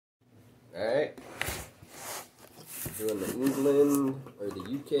Alright. Doing the England or the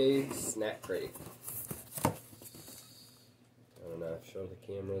UK snack crate. I don't know, show the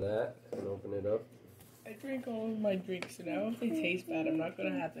camera that and open it up. I drink all of my drinks, so now if they taste bad, I'm not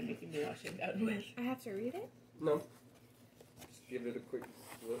going to have anything to wash it down with. I have to read it? No. Just give it a quick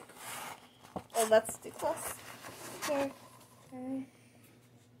look. Oh, that's too close. Okay.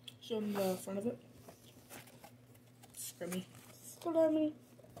 Show them the front of it. Scrummy. Scrummy.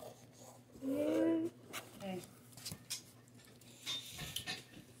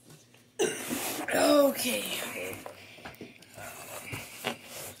 Okay.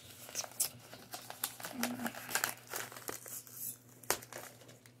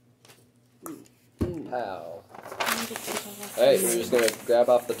 How? Alright, we're just gonna grab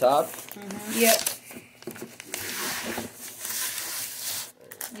off the top. Yep.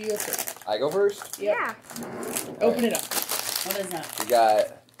 You go first. I go first? Yep. Yeah. Open it up. What is that? We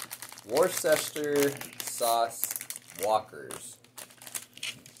got Worcester sauce Walkers.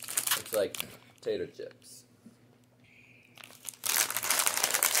 Looks like potato chips.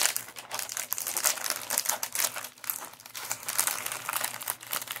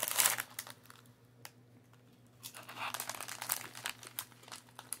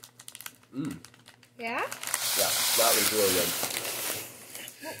 Mmm. Yeah? Yeah, that was really good.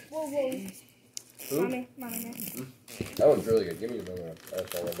 Whoa. Who? Mommy. That one's really good. Give me another one.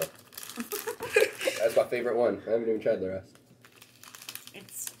 That's all I love. That's my favorite one. I haven't even tried the rest.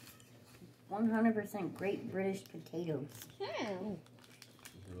 It's 100% Great British potatoes. It's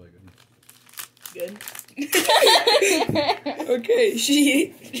really good. Good. Okay,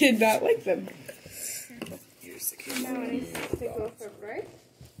 she did not like them. Here's the camera. Now I need to go for break.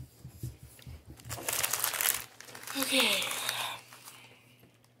 Okay.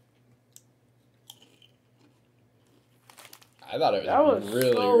 I thought it That was was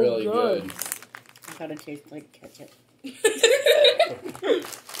really, so really good. good. I thought it tasted like ketchup.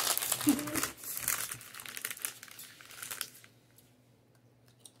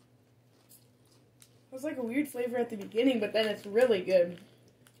 It was like a weird flavor at the beginning, but then it's really good.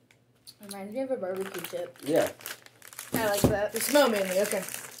 Reminds me of a barbecue chip. Yeah. I like that. The smell mainly, okay.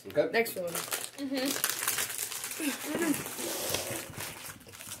 Okay. Next one.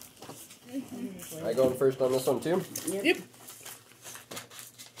 Am I going first on this one too? Yep.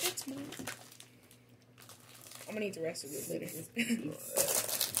 That's mine. I'm gonna eat the rest of it later.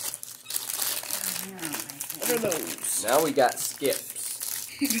 What are those? Now we got skips.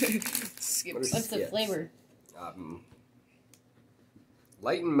 Skips. What are What's the skips? flavor?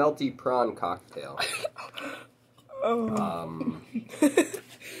 Light and melty prawn cocktail.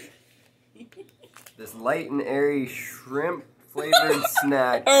 This light and airy shrimp flavored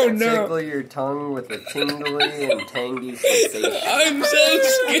snack. Oh, no. Tickle your tongue with a tingly and tangy sensation. I'm so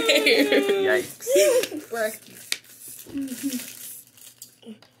scared. Yikes.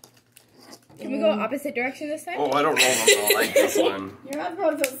 Can we go opposite direction this time? Oh, I don't know if I'm gonna like this one. You're not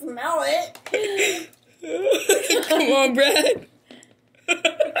supposed to smell it. Come on, Brad.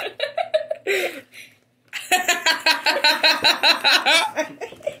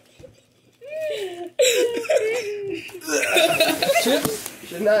 Chips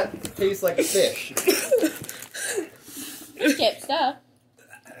should not taste like a fish. Chip stuff.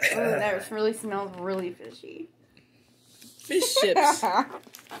 Oh, that really smells really fishy. Fish chips. That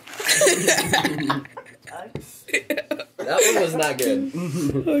one was not good.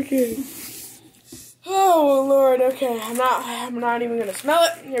 Okay. Oh Lord. Okay. I'm not even gonna smell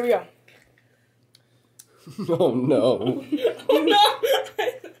it. Here we go. Oh no. Oh no.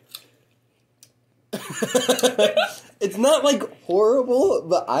 It's not like horrible,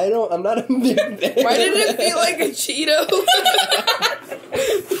 but I'm not a big fan. Why did it feel like a Cheeto?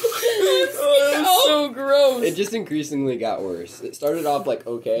 Oh, that was so gross. It just increasingly got worse. It started off like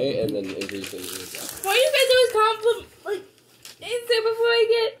okay, and then increasingly got. Why you guys always compliment answer before I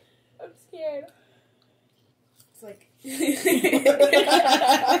get? I'm scared. It's like.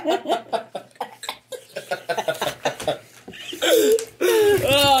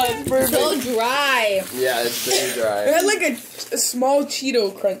 Oh, it's perfect. So dry. Yeah, it's pretty It dry. had like a small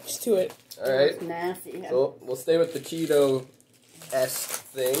Cheeto crunch to it. All right, It's nasty. so we'll stay with the Cheeto-esque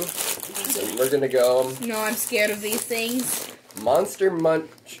thing. And we're gonna go No, I'm scared of these things. Monster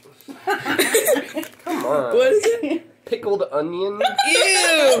Munch. Come on. What is it? Pickled onion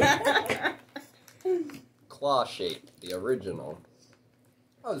Ew! claw shape, the original.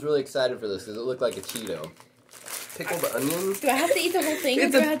 I was really excited for this because it looked like a Cheeto. Pickled onion. Do I have to eat the whole thing?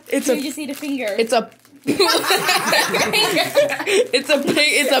 It's or a- do I have it's to a- just eat a finger? It's a. It's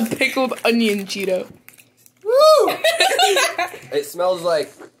a pickled onion Cheeto. Woo! It smells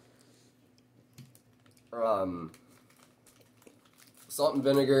like salt and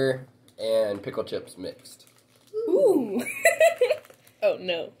vinegar and pickle chips mixed. Ooh. Oh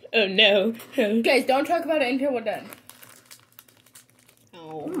no. Oh no. Guys, don't talk about it until we're done.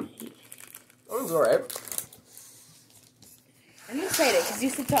 Oh. That one's alright. I'm excited because you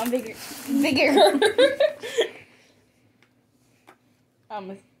said something bigger.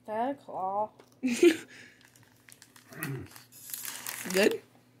 Is that a claw? Good?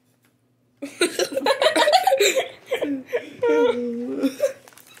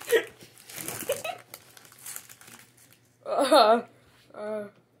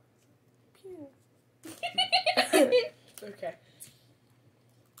 Okay.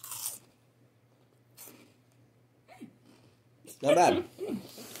 Not bad.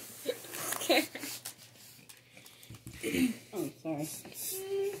 Okay. Oh, sorry.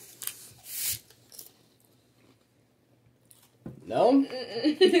 No? That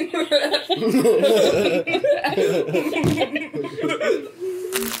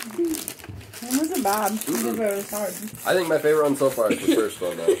wasn't bad. It was hard. I think my favorite one so far is the first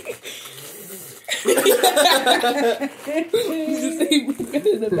one, though.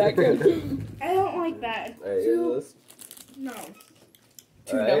 In the background. I don't like that. Alright, here's this. No.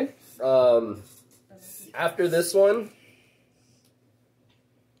 Alright. After this one,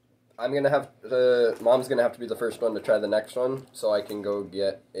 I'm gonna have to. Mom's gonna have to be the first one to try the next one, so I can go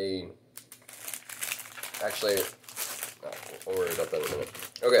get a. Actually, we'll worry about that in a minute.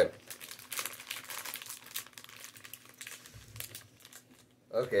 Okay.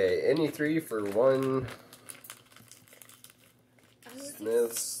 Okay, any three for one.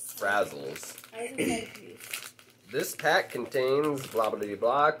 Smith's Frazzles. This pack contains blah blah blah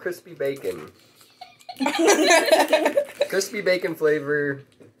blah crispy bacon. Crispy bacon flavor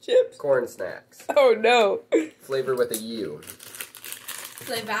Chips. corn snacks. Oh no. Flavor with a U.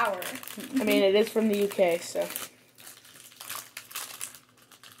 Devour. I mean, it is from the UK, so.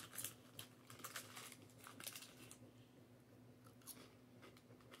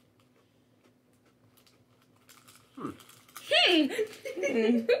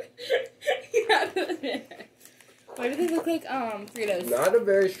 Why do they look like Fritos? Not a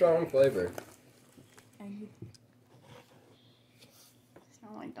very strong flavor.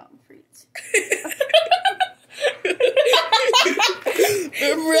 Smell like dog treats.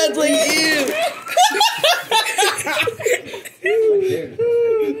 Bradley, ew.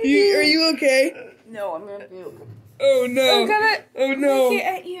 Are you okay? No, I'm gonna puke. Oh no. I'm gonna Oh no. look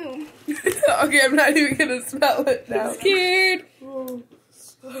at you. Okay, I'm not even gonna smell it now. I'm scared. Bro,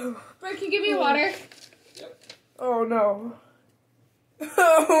 can you give me water? Oh no.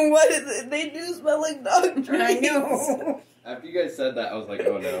 Oh, what is it? They do smell like dog treats. I know. After you guys said that, I was like,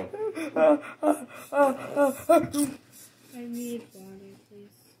 oh no. I need water,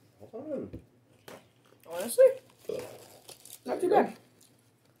 please. Hold on. Honestly, not too bad.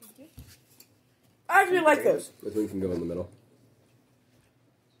 I actually like those. This one can go in the middle.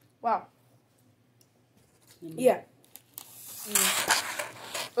 Wow. Yeah.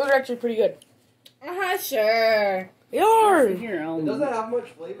 Those are actually pretty good. Sure. They are. Your own. It doesn't have much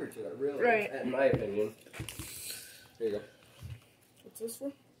flavor to it, really. Right. In my opinion. Here you go. What's this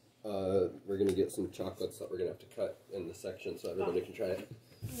for? We're gonna get some chocolates that we're gonna have to cut in the section so everybody can try it.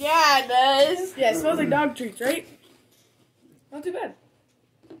 Yeah, it does. Yeah, it smells like dog treats, right? Not too bad.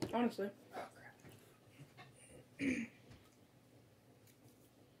 Honestly.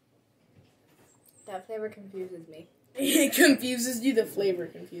 That flavor confuses me. It confuses you. The flavor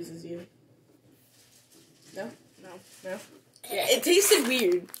confuses you. No? No. No? Yeah, it tasted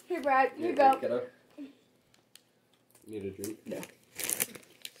weird. Here, Brad, you Here, go. Get up. Need a drink? No.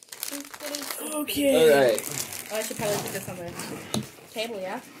 Okay. Alright. Oh, I should probably put this on the table,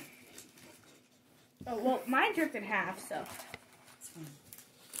 yeah? Oh, well, mine jerked in half, so.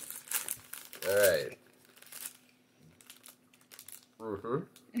 Alright.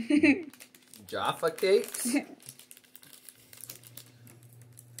 Jaffa cakes. You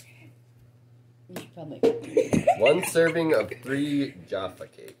should probably. One serving of 3 Jaffa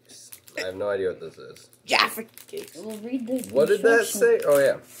cakes. I have no idea what this is. Jaffa cakes. We'll read the What did that say? Oh,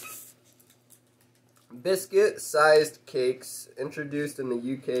 yeah. Biscuit-sized cakes introduced in the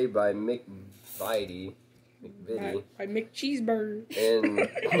UK by McVitie I make cheeseburger.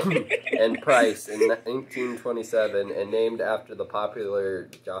 and Price in 1927 and named after the popular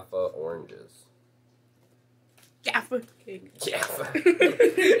Jaffa oranges. Jaffa cake. Jaffa.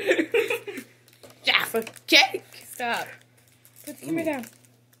 Jaffa cake. Stop. Put the camera down.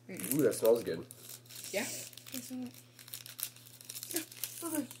 Ooh, that smells good. Yeah.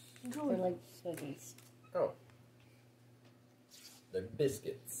 They're like cookies. Oh. They're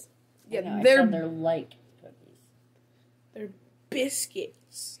biscuits. Yeah, I know, I they're said they're like They're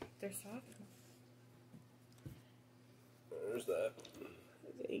biscuits. They're soft. There's that.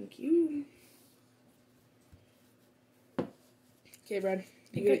 Thank you. Okay, Brad.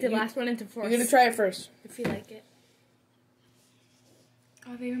 You put the last one into force. You're gonna try it first. If you like it.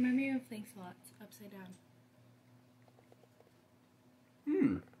 Oh, they remind me of Thanks-a-Lots upside down.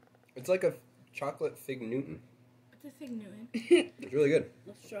 It's like a chocolate Fig Newton. What's a Fig Newton? It's really good.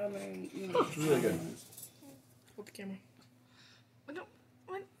 Strawberry. It's really good. Hold the camera. I don't.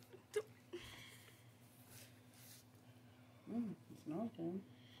 It smells good.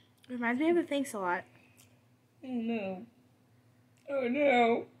 Reminds me of a Thanks-a-Lot. Oh no. Oh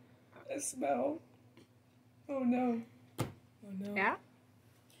no. I smell. Oh no. Oh no. Yeah?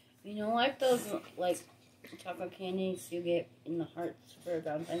 You know, like those like chocolate candies you get in the hearts for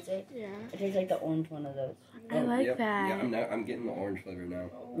Valentine's Day? Yeah. It tastes like the orange one of those. I like yep. that. Yeah, I'm getting the orange flavor now.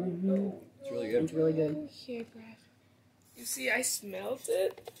 Mm-hmm. It's really good. It's really good. Here, Brad. You see, I smelled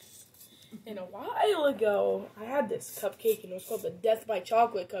it. And a while ago, I had this cupcake, and it was called the Death by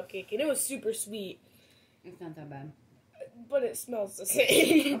Chocolate cupcake, and it was super sweet, It's not that bad. but it smells the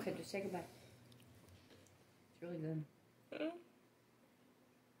same. Okay, just take it back. It's really good.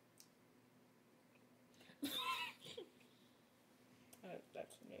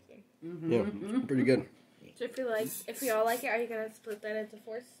 That's amazing. Mm-hmm. Yeah, it's pretty good. So if we all like it, are you gonna split that into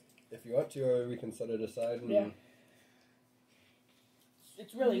fours? If you want to, or we can set it aside. And Yeah.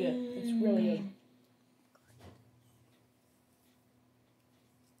 It's really good. It's really good.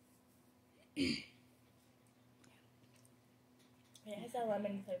 It has a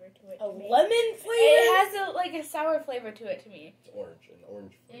lemon flavor to it. A to me. lemon flavor? It has a sour flavor to it to me. It's orange, an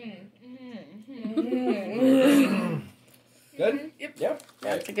orange Mm. Good? Yep. Yep.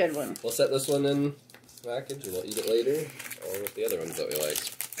 That's a good one. We'll set this one in package and we'll eat it later, along with the other ones that we like.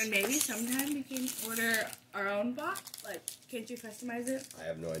 And maybe sometime we can order our own box. Like, can't you customize it? I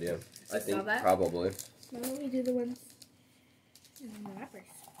have no idea. I Smell think that? probably. Why don't we do the ones in the wrappers?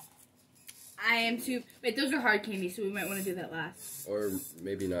 I am too. Wait, those are hard candy, so we might want to do that last. Or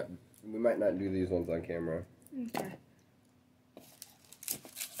maybe not. We might not do these ones on camera. Okay.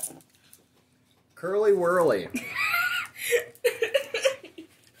 Curly Whirly.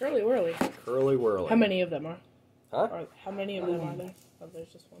 Curly whirly. Curly Whirly. How many of them are? Huh? How many of them are there? Oh, there's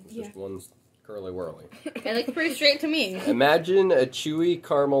just one. It's just one's Curly Whirly. It looks pretty straight to me. Imagine a chewy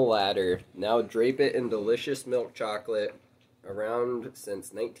caramel ladder. Now drape it in delicious milk chocolate. Around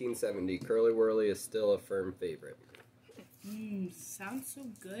since 1970, Curly Whirly is still a firm favorite. Sounds so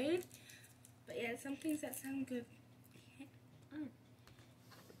good. But yeah, some things that sound good.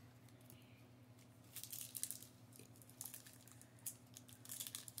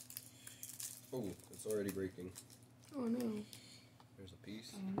 Oh, it's already breaking. Oh no. There's a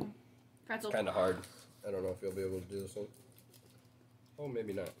piece. Pretzel. Kind of hard. I don't know if you'll be able to do this one. Oh,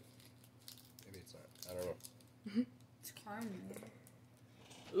 maybe not. Maybe it's not. I don't know. It's caramel.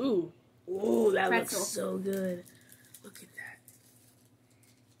 Ooh. Ooh, that Pretzel. looks so good. Look at that.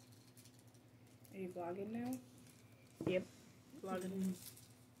 Are you vlogging now? Yep. Vlogging.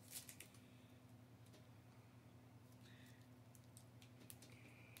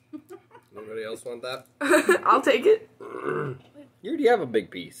 Anybody else want that? I'll take it. You already have a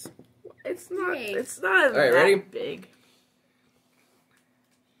big piece. It's not. Hey. It's not All right, that ready? big.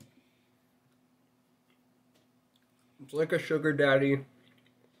 It's like a sugar daddy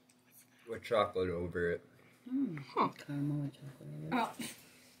with chocolate over it. Caramel and chocolate. Oh.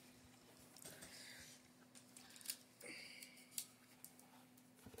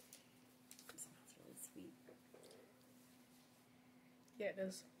 It smells really sweet. Yeah, it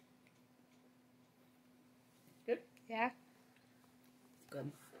does. Yeah?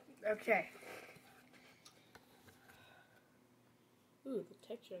 Good. Okay. Ooh, the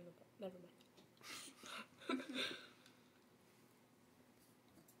texture in the. Never mind.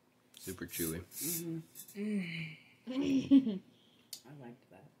 Super chewy. I liked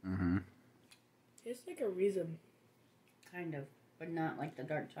that. Mm-hmm. Tastes like a raisin. Kind of. But not like the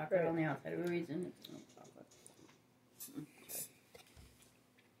dark chocolate Right. on the outside of a raisin. It's milk chocolate.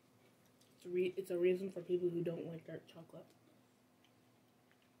 It's a reason for people who don't like dark chocolate.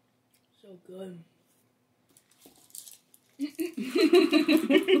 So good.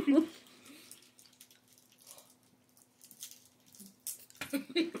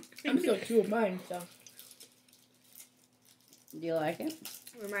 I'm still two of mine, so. Do you like it?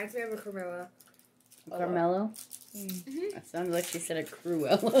 Reminds me of a Cruella. Carmelo? Mm. That sounds like she said a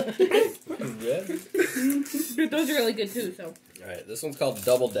Cruella. Yeah. Those are really good too, so. Alright, this one's called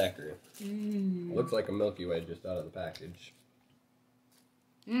Double Decker. Looks like a Milky Way just out of the package.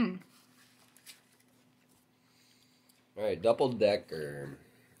 Alright, Alright, Double Decker.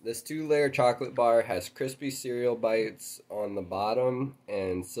 This 2-layer chocolate bar has crispy cereal bites on the bottom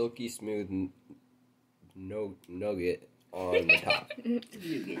and silky smooth nugget on the top.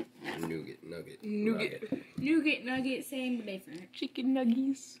 Nougat nugget, same but different. Chicken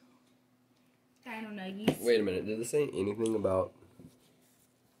nuggies. Dino nuggies. Wait a minute, did this say anything about...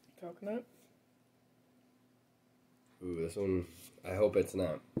 Coconut. Ooh, this one, I hope it's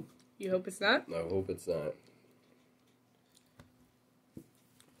not. You hope it's not? I hope it's not.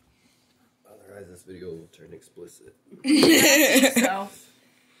 Otherwise this video will turn explicit. So,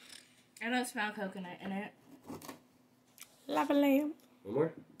 I don't smell coconut in it. Lava lamp. One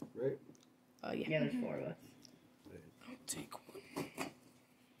more? Right? Oh, yeah. Yeah, there's 4 of us. I'll take one.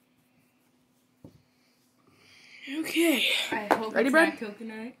 Okay. I hope Ready, it's Brad? not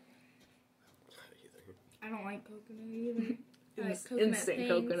coconut. I don't like coconut either. I like It's coconut instant things.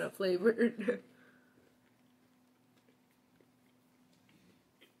 coconut flavored.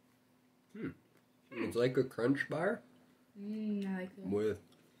 It's like a crunch bar I like that. with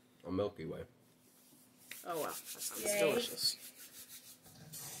a Milky Way. Oh, wow. That sounds Yay. delicious.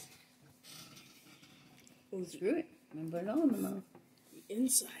 Screw it. I'm gonna put it all in the mouth. The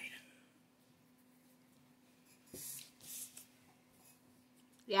inside.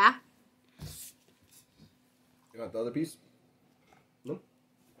 Yeah? You want the other piece? No?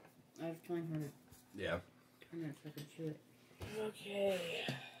 I have time for it. Yeah. I'm gonna fucking chew it. Okay.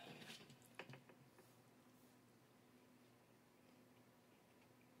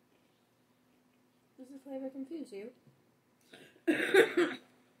 Does the flavor confuse you?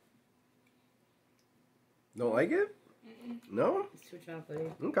 Don't like it? No? It's too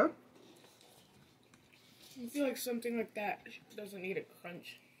chocolatey. Okay. I feel like something like that doesn't need a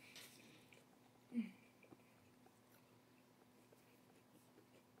crunch.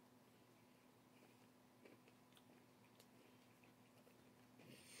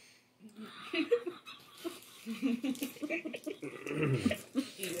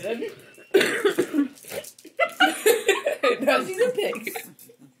 Good. Now she's a pig.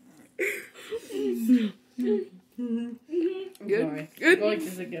 Good. Sorry. Good. Go like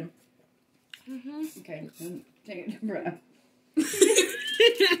this again. Okay, then take a breath.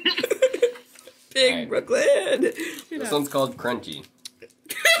 Pig Alright. Brooklyn. This one's called Crunchy.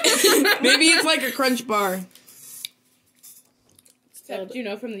 Maybe it's like a crunch bar. Except, you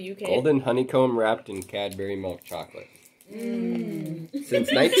know, from the UK. Golden honeycomb wrapped in Cadbury milk chocolate. Since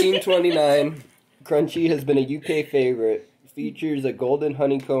 1929, Crunchy has been a UK favorite. Features a golden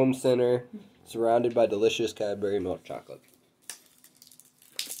honeycomb center surrounded by delicious Cadbury milk chocolate.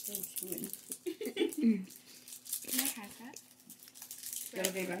 Can I have that? Is that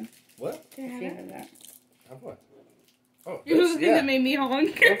okay, Brad? What? Can I have Can't it? have that. Have what? Oh, It was the this? thing Yeah. that made me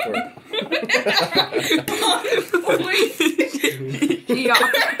hungry. Go for it.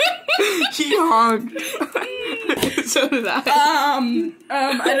 He honked. So did I.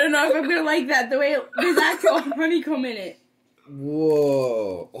 I don't know if I'm gonna like that. The way there's actual honeycomb in it.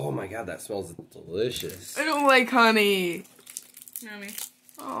 Whoa. Oh my god, that smells delicious. I don't like honey. Mommy.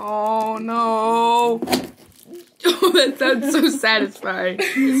 Oh no. Oh, that sounds so satisfying.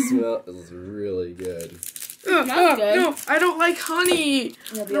 It smells really good. Smells good. No, I don't like honey.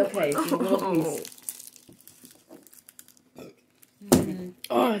 It'll be okay. Just a little piece.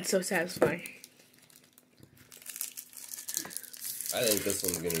 Oh, it's so satisfying. I think this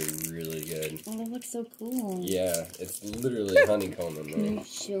one's gonna be really good. Oh, that looks so cool. Yeah, it's literally honeycomb in Can there. you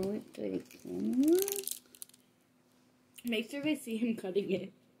show it to the camera? Make sure they see him cutting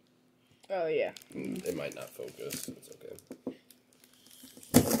it. Oh yeah. It might not focus. It's okay.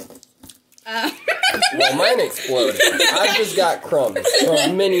 Well, mine exploded. I've just got crumbs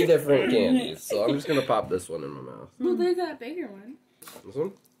from many different candies, so I'm just gonna pop this one in my mouth. Well, there's that bigger one. This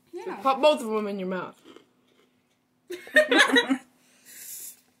one? Yeah. Pop both of them in your mouth.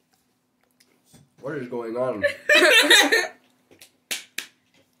 What is going on?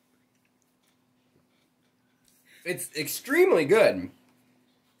 It's extremely good.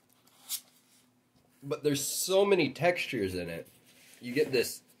 But there's so many textures in it. You get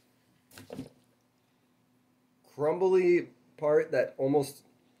this crumbly part that almost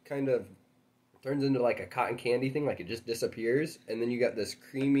kind of turns into like a cotton candy thing, like it just disappears. And then you got this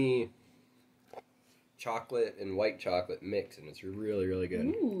creamy chocolate and white chocolate mix, and it's really, really good.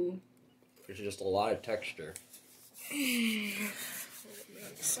 Ooh. There's just a lot of texture. I'm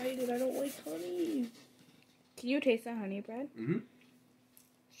excited. I don't like honey. Can you taste that honey bread? Mm-hmm.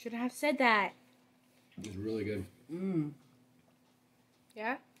 Should have said that. It's really good. Mmm.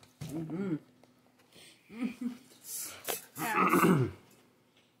 Yeah? Mm-hmm. Yeah.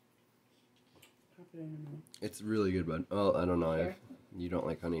 Pop it in the mouth. It's really good, bud. Oh, I don't know. Sure. If you don't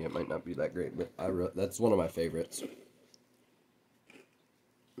like honey, it might not be that great, but that's one of my favorites.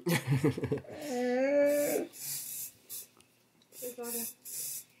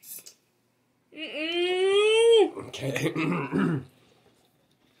 Okay.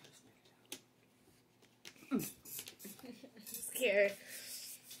 Scared.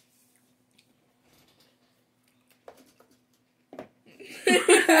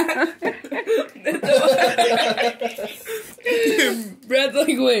 Brad's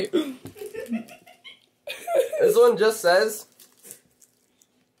like, wait. This one just says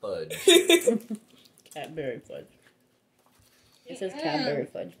fudge. Cadbury fudge. It says Cadbury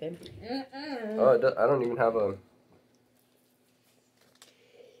fudge, babe. Oh, I don't even have a.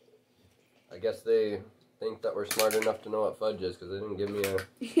 I guess they think that we're smart enough to know what fudge is because they didn't give me a.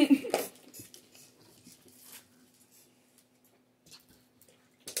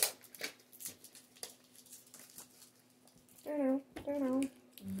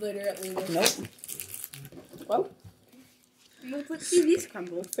 Literally. Nope. Well, Let's see these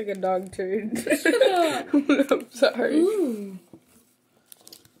crumble. it's like a dog turd. I'm sorry. Ooh.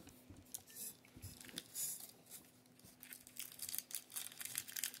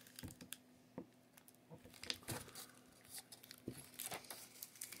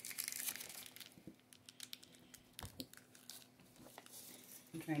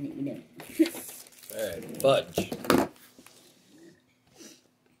 I'm trying to eat it. Alright, fudge.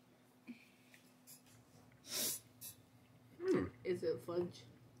 Is it fudge?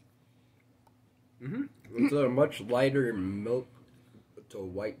 Mm-hmm. It's a much lighter milk to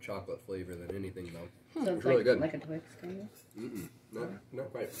white chocolate flavor than anything, though. So it's really like, good. like a Twix kind of. Mm-mm.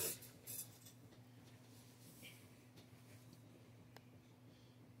 Not quite. It's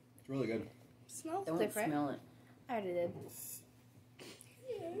really good. Smells Don't different. smell it. I already did.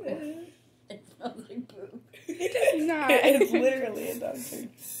 It smells like poop. It's not. It's literally a dog turd.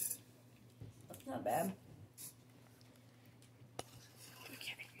 That's not bad.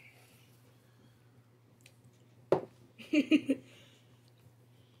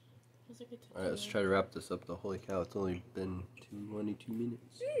 Alright, let's try to wrap this up, though. Holy cow, it's only been 22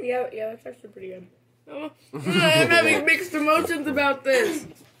 minutes. Yeah, that's actually pretty good. Oh, I'm having mixed emotions about this.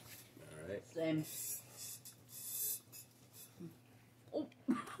 Alright. Same. What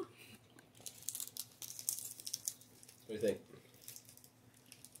do you think?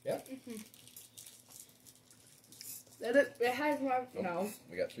 Yeah? It has more. Nope. No.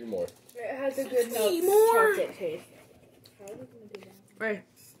 We got 3 more. It has a good Need more. chocolate taste. Right.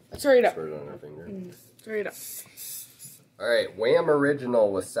 Let's hurry it up. Put it on our finger. Hurry it up. Alright, Wham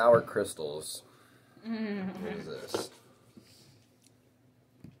Original with sour crystals. What is this?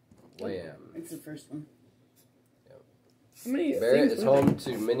 Wham. It's the first one. How many Barrett things is was home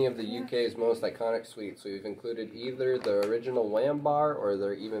to many of the UK's most iconic sweets. We've included either the original Wham bar or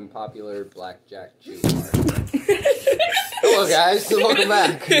their even popular Blackjack Chew bar. Hello guys, welcome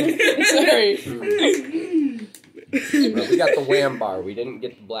back. Sorry. Well, we got the Wham bar. We didn't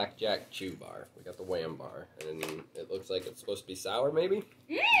get the Blackjack Chew bar. We got the Wham bar. And it looks like it's supposed to be sour, maybe?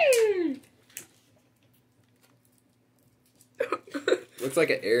 Looks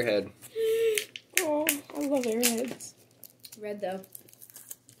like an airhead. Oh, I love airheads. Red though.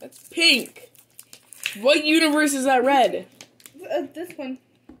 That's pink. What universe is that red? This one.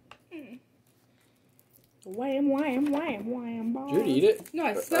 Wham, wham, wham, wham, bar. Did you eat it? No,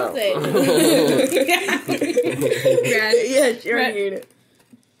 I smelled Oh. it. Yeah, she already ate it.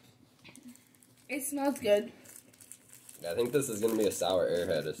 It smells good. I think this is going to be a sour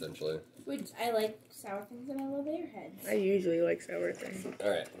airhead, essentially. Which I like sour things and I love airheads. I usually like sour things.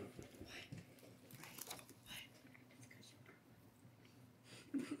 Alright.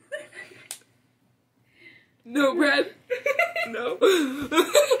 No, Brad. No.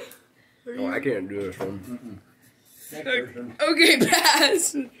 Oh, I can't do this one. Okay,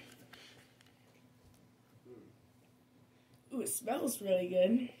 pass. Ooh, it smells really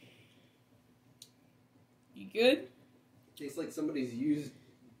good. You good? Tastes like somebody's used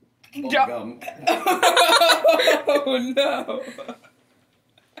Jo- gum. Oh no.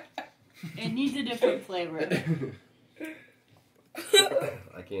 It needs a different flavor.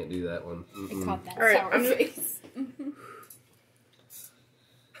 I can't do that one. I caught that All right, sour I'm just- face.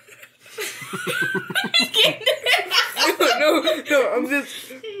 No, I'm just.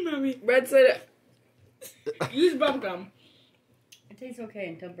 Brad said use bubblegum. It tastes okay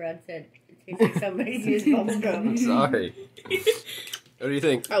until Brad said it tastes like somebody's used bubble I'm gum. sorry. What do you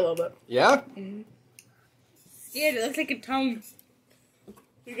think? I love it. Yeah? Yeah, it looks like a tongue.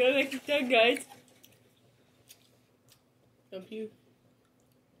 You got an extra tongue, guys. Don't you?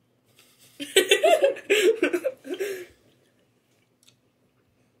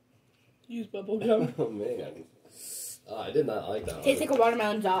 bubble gum. Oh man. I did not like that Tastes one. like a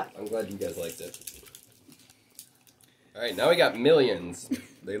watermelon dot. I'm glad you guys liked it. Alright, now we got millions.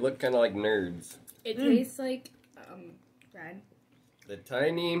 They look kind of like nerds. It tastes like bread. The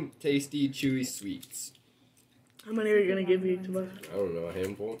tiny, tasty, chewy sweets. How many are you gonna give you to us? I don't know, a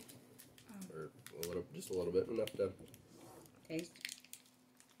handful? Or a little, just a little bit, enough to Taste.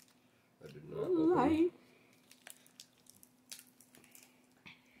 I did not open.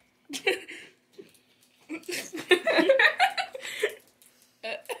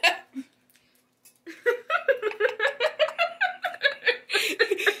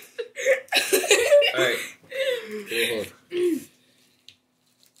 Alright. Give me a hand.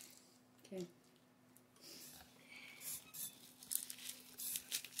 Okay.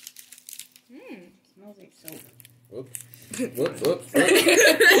 Smells like soap. Whoops. Whoops, whoops.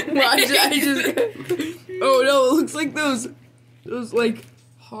 Watch, I just. Oh no! It looks like those like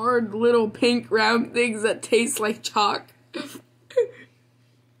hard little pink round things that taste like chalk.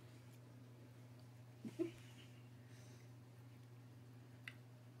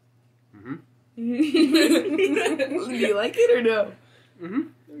 Do you like it or no?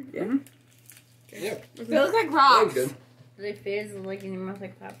 Yeah. They look like That rocks. was good. Do they fizz like in your mouth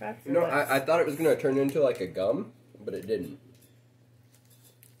like Pop Rocks? You know, I thought it was going to turn into like a gum, but it didn't.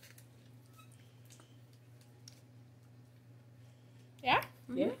 Yeah?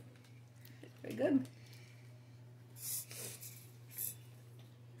 Yeah. Very good.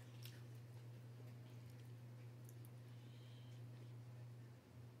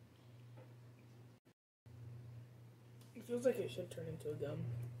 It feels like it should turn into a gum.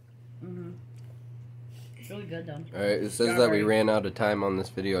 Mm-hmm. It's really good though. Alright, it says that we ran out of time on this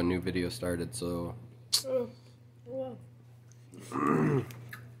video. A new video started, so. Oh, wow.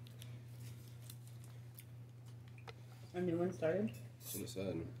 A new one started. That's what it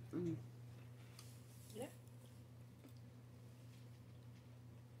said. Mm. Yeah.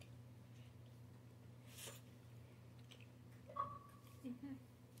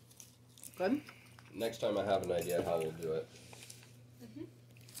 Good. Next time I have an idea how we'll do it.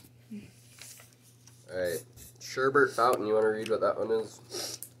 Alright. Sherbert Fountain, you want to read what that one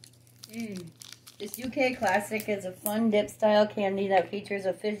is? This UK classic is a fun dip style candy that features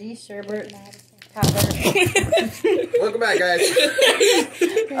a fizzy sherbet powder Welcome back, guys.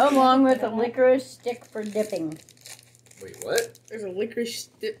 along with a licorice stick for dipping. Wait, what? There's a licorice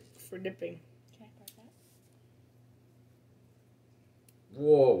dip for dipping.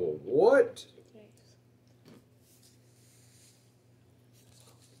 Whoa, what?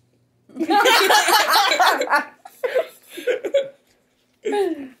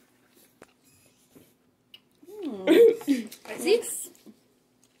 It's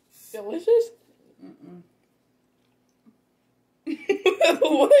delicious.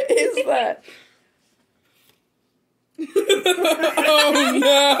 What is that? Oh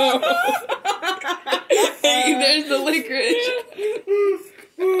no! Hey, there's the licorice.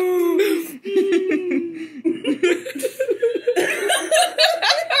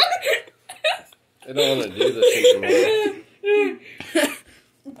 I don't want to do this anymore.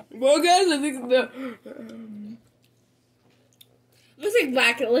 Well, guys, I think the Looks like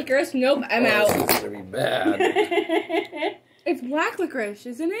black licorice. Nope, I'm Oh, out. this is gonna be bad. It's black licorice,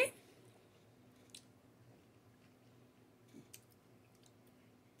 isn't it?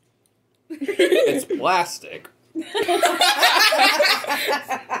 It's plastic.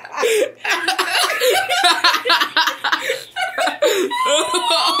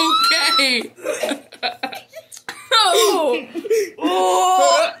 okay. Oh.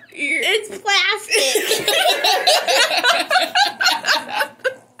 Oh. It's plastic.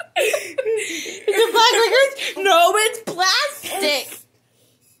 Is it black licorice? No, it's plastic.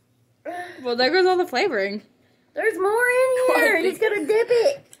 Well, there goes all the flavoring. There's more in here. He's gonna dip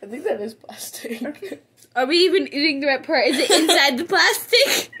it. I think that is plastic. Are we even eating the right part? Is it inside the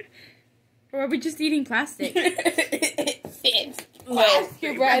plastic? Or are we just eating plastic? It's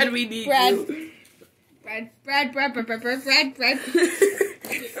Here, Brad. Brad, we need Brad. you. Brad.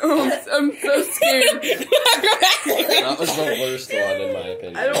 Oh, I'm so scared. That was the worst one, in my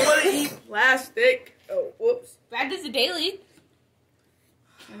opinion. I don't want to eat plastic. Oh, whoops. Brad does it daily.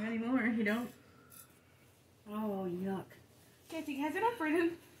 Not anymore. You don't. Oh yuck. Can't think has it up,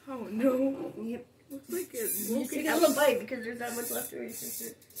 Brennan. Oh no. Yep. Looks like it's You just take a little bite because there's not much left to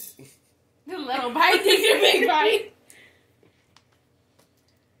it. The little bite takes a big bite.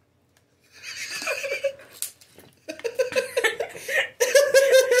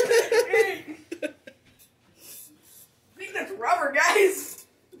 I think that's rubber, guys.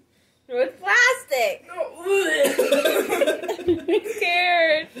 It's plastic. No. I'm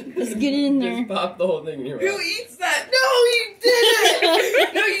scared. Just get in there. Just pop the whole thing in your Who mouth. eats that? No, you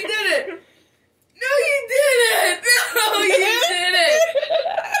didn't! No, you didn't! No, you didn't! No, you didn't!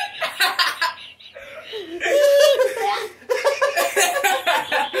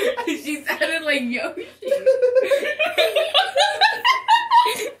 She sounded like Yoshi.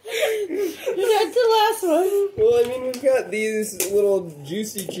 That's the last one. Well, I mean, we've got these little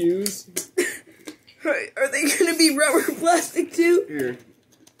juicy chews. Are they gonna be rubber plastic too? Here.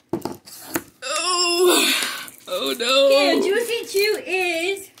 Oh no! Okay, a Juicy Chew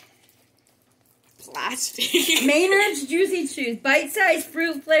is Plastic. Maynard's Juicy Chews. Bite-sized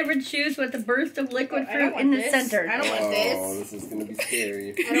fruit-flavored chews with a burst of liquid I don't fruit in want the this. center. I don't want Oh, this. this is gonna be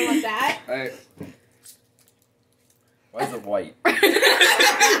scary. I don't want that. Alright. Why is it white? Brad,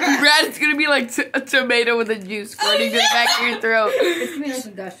 it's gonna be like a tomato with a juice squirting to the back of your throat. It's gonna be like a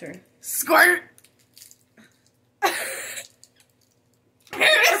gusher. Squirt!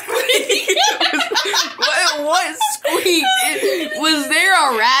 what squeaked? Was there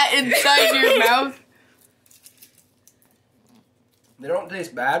a rat inside your mouth? They don't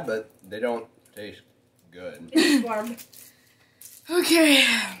taste bad, but they don't taste good. It's warm. Okay.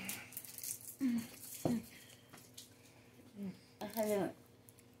 I haven't.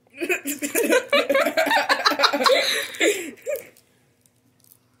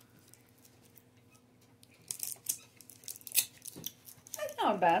 That's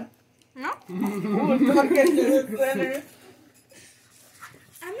not bad. I'm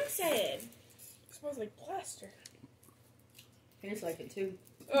excited. It smells like plaster. Tastes like it too.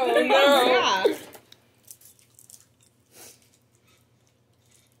 Oh no. Yeah.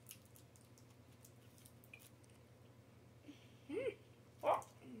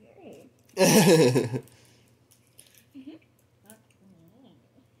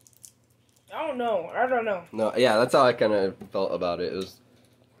 I don't know. No, yeah, that's how I kind of felt about it. It was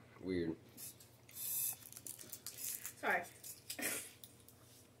weird. Sorry.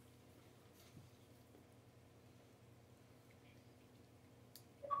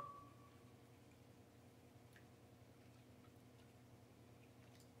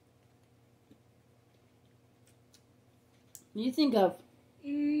 You think of?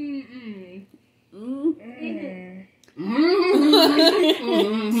 Mm-mm. Mm.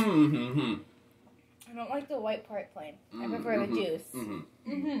 I don't like the white part plain. I prefer the juice.